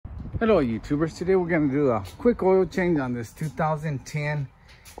Hello YouTubers, today we're going to do a quick oil change on this 2010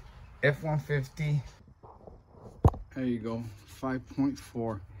 F150. There you go,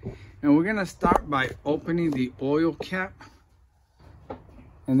 5.4. And we're going to start by opening the oil cap,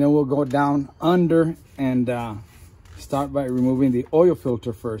 and then we'll go down under and start by removing the oil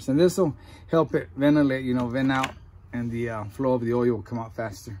filter first. And this will help it ventilate, vent out, and the flow of the oil will come out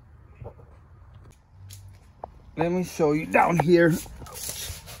faster. Let me show you down here.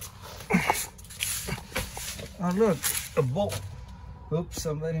 Oh look, a bolt. Oops,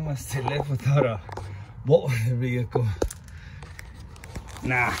 somebody must have left without a bolt in the vehicle.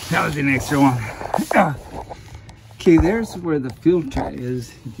 Nah, that was an extra one. Okay, there's where the filter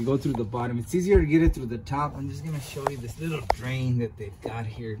is. If you go through the bottom, it's easier to get it through the top. I'm just gonna show you this little drain that they've got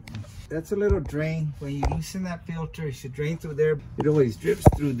here. That's a little drain. When you loosen that filter, it should drain through there. It always drips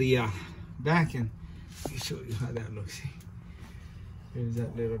through the back end. Let me show you how that looks. Here's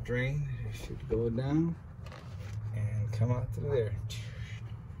that little drain. It should go down and come out through there.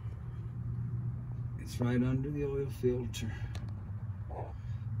 It's right under the oil filter.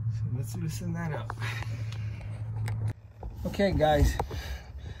 So let's loosen that up. Okay guys,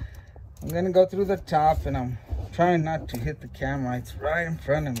 I'm gonna go through the top, and I'm trying not to hit the camera. It's right in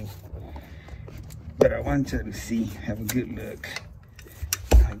front of me, but I want you to see, have a good look.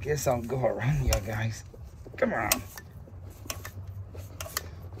 I guess I'll go around you guys. Come on.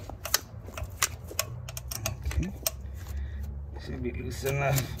 Should be loose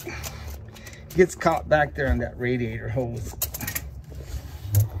enough. Gets caught back there on that radiator hose.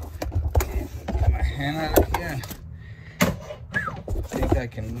 Okay, get my hand out again. I think I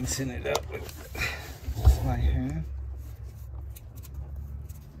can loosen it up with my hand.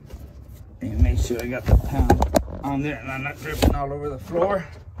 And make sure I got the pound on there and I'm not dripping all over the floor.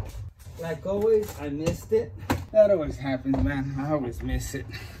 Like always, I missed it. That always happens, man. I always miss it.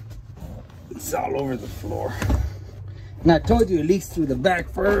 It's all over the floor. And I told you it leaks through the back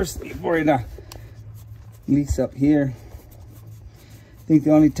first before it leaks up here. I think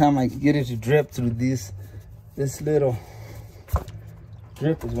the only time I can get it to drip through this little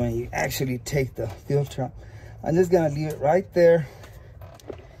drip is when you actually take the filter out. I'm just gonna leave it right there.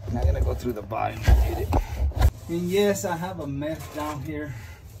 And I'm gonna go through the bottom and get it. And yes, I have a mess down here.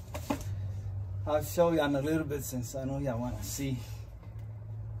 I'll show you in a little bit since I know y'all wanna see.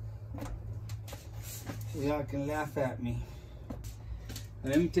 Y'all can laugh at me.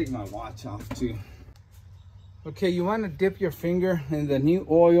 Let me take my watch off too. Okay, you want to dip your finger in the new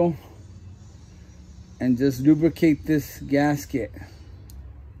oil and just lubricate this gasket.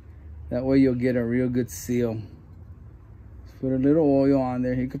 That way you'll get a real good seal. Just put a little oil on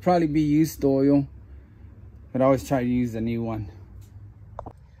there. It could probably be used oil, but I always try to use the new one.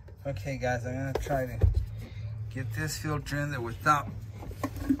 Okay guys, I'm gonna try to get this filter in there without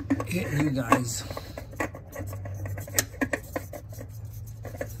hitting you guys.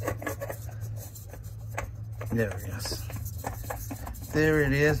 There it is. There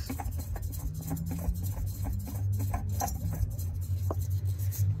it is.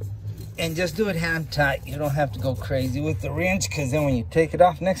 And just do it hand tight. You don't have to go crazy with the wrench, because then when you take it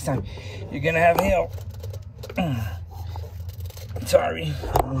off next time, you're gonna have help. Sorry,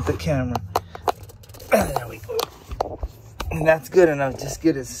 with the camera. There we go. And that's good enough. Just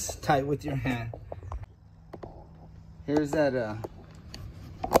get it tight with your hand. Here's that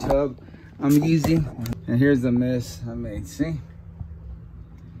tub I'm using, and here's the mess I made. See,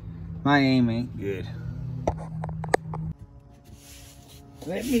 my aim ain't good.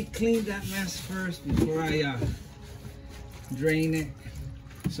 Let me clean that mess first before I drain it,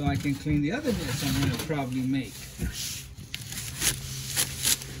 so I can clean the other mess I'm gonna probably make.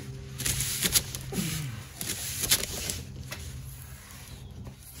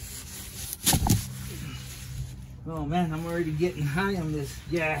 Oh man, I'm already getting high on this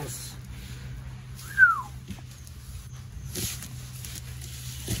gas.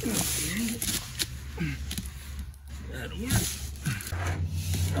 That'll work.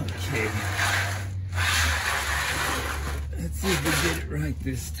 Okay. Let's see if we get it right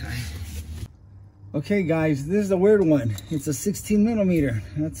this time. Okay guys, this is a weird one. It's a 16 millimeter.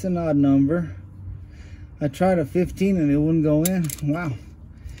 That's an odd number. I tried a 15 and it wouldn't go in. Wow.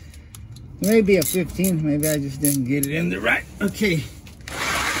 Maybe a 15. Maybe I just didn't get it in there right. Okay.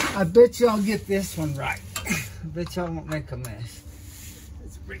 I bet y'all get this one right. I bet y'all won't make a mess.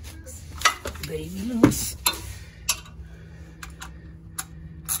 Let's break this baby loose.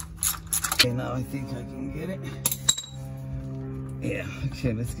 Okay, now I think I can get it. Yeah,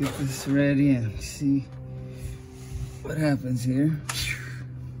 okay, let's get this ready and see what happens here.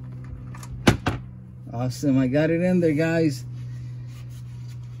 Awesome, I got it in there, guys.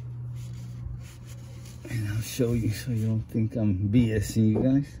 I'll show you so you don't think I'm BSing you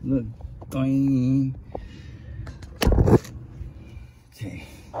guys. Look, doing. Okay.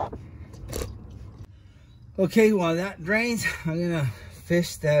 Okay, while that drains, I'm gonna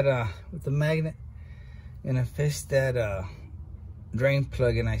fish that with the magnet. I'm gonna fish that drain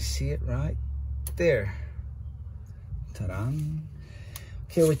plug, and I see it right there. Ta-da!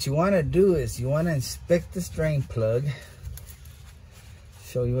 Okay, what you want to do is you want to inspect this drain plug.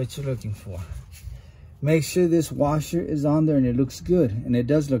 Show you what you're looking for. Make sure this washer is on there and it looks good, and it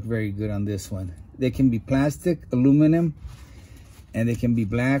does look very good on this one. They can be plastic, aluminum, and they can be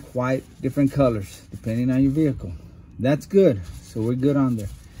black, white, different colors depending on your vehicle. That's good, so we're good on there.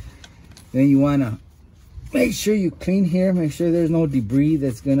 Then you want to make sure you clean here, make sure there's no debris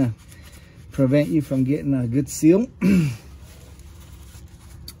that's gonna prevent you from getting a good seal. And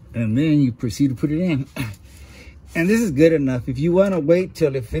then you proceed to put it in. And this is good enough. If you want to wait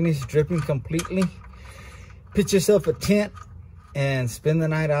till it finishes dripping completely, pitch yourself a tent and spend the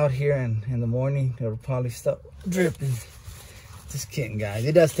night out here, and in the morning it'll probably stop dripping. Just kidding, guys.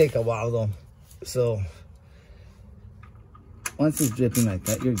 It does take a while though. So once it's dripping like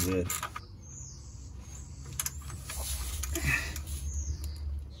that, you're good.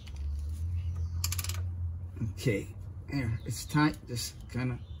 Okay, there, it's tight. Just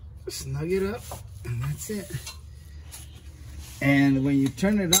kind of snug it up, and that's it. And when you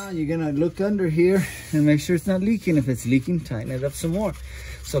turn it on, you're gonna look under here and make sure it's not leaking. If it's leaking, tighten it up some more.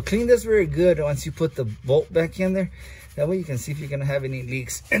 So clean this very good once you put the bolt back in there. That way you can see if you're gonna have any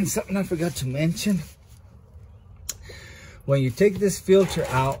leaks. And something I forgot to mention, when you take this filter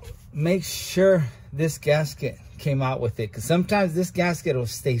out, make sure this gasket came out with it, because sometimes this gasket will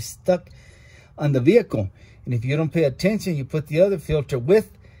stay stuck on the vehicle. And if you don't pay attention, you put the other filter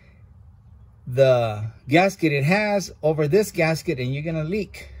with the gasket it has over this gasket, and you're gonna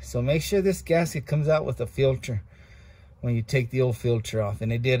leak. So make sure this gasket comes out with a filter when you take the old filter off,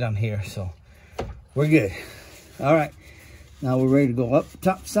 and it did on here, so we're good. All right, now we're ready to go up the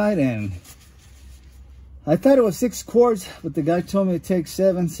top side, and I thought it was 6 quarts, but the guy told me it takes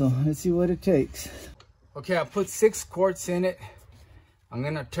 7, so let's see what it takes. Okay, I put 6 quarts in it. I'm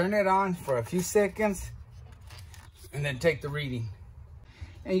gonna turn it on for a few seconds and then take the reading.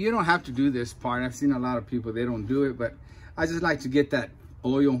 And you don't have to do this part. I've seen a lot of people, they don't do it, but I just like to get that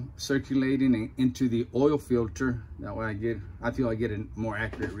oil circulating into the oil filter. That way I feel I get a more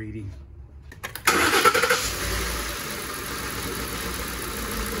accurate reading.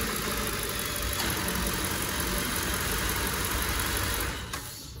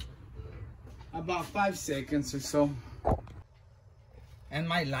 About 5 seconds or so. And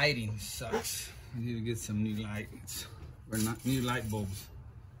my lighting sucks. I need to get some new lights, or not new light bulbs.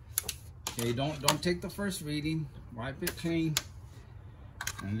 Okay, don't take the first reading. Wipe it clean.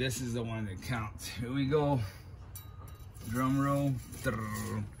 And this is the one that counts. Here we go. Drum roll.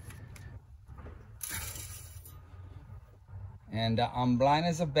 And I'm blind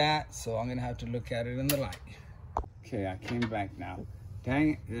as a bat, so I'm gonna have to look at it in the light. Okay, I came back now.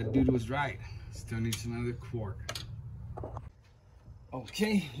 Dang it, that dude was right. Still needs another quart.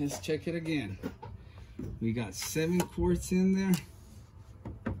 Okay, let's check it again. We got 7 quarts in there.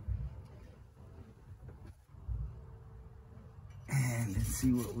 And let's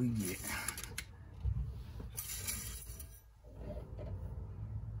see what we get.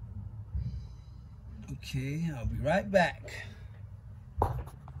 Okay, I'll be right back.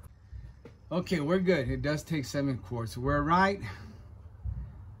 Okay, we're good. It does take 7 quarts. We're right.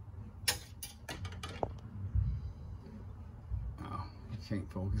 Oh, I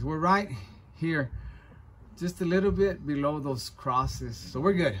can't focus. We're right here, just a little bit below those crosses. So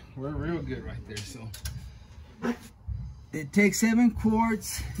we're good. We're real good right there. So it takes 7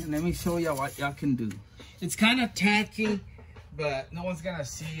 quarts, and let me show y'all what y'all can do. It's kind of tacky, but no one's gonna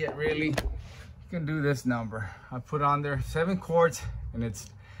see it really. You can do this number. I put on there 7 quarts, and it's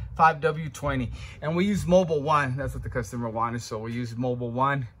 5W20. And we use mobile 1. That's what the customer wanted, so we use mobile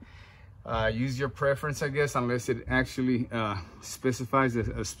 1. Use your preference, I guess, unless it actually specifies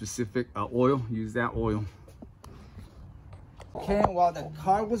a specific oil. Use that oil. Okay, while the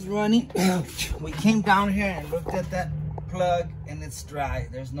car was running, we came down here and looked at that plug, and it's dry.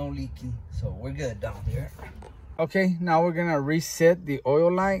 There's no leaking, so we're good down here. Okay, now we're gonna reset the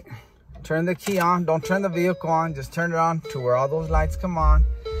oil light. Turn the key on. Don't turn the vehicle on, just turn it on to where all those lights come on.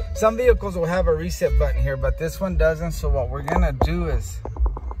 Some vehicles will have a reset button here, but this one doesn't. So what we're gonna do is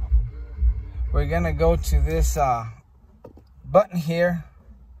we're gonna go to this button here,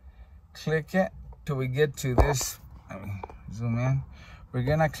 click it till we get to this. Let me zoom in. We're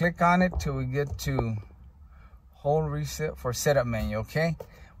gonna click on it till we get to hold reset for setup menu. Okay,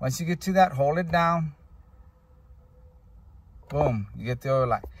 once you get to that, hold it down Boom, you get the oil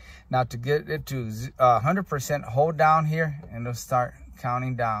life. Now to get it to 100%, hold down here and it'll start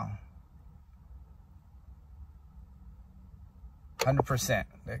counting down. 100%,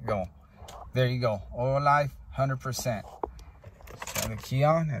 there you go. There you go, oil life, 100%. Turn the key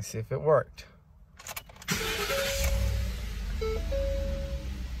on and see if it worked.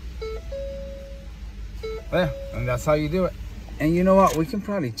 Well, and that's how you do it. And you know what? We can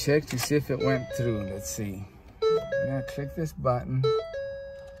probably check to see if it went through. Let's see. I'm gonna click this button.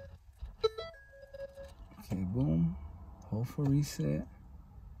 Okay, boom. Hold for reset.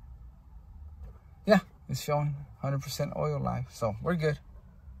 Yeah, it's showing 100% oil life. So we're good.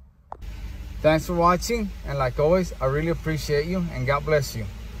 Thanks for watching. And like always, I really appreciate you and God bless you.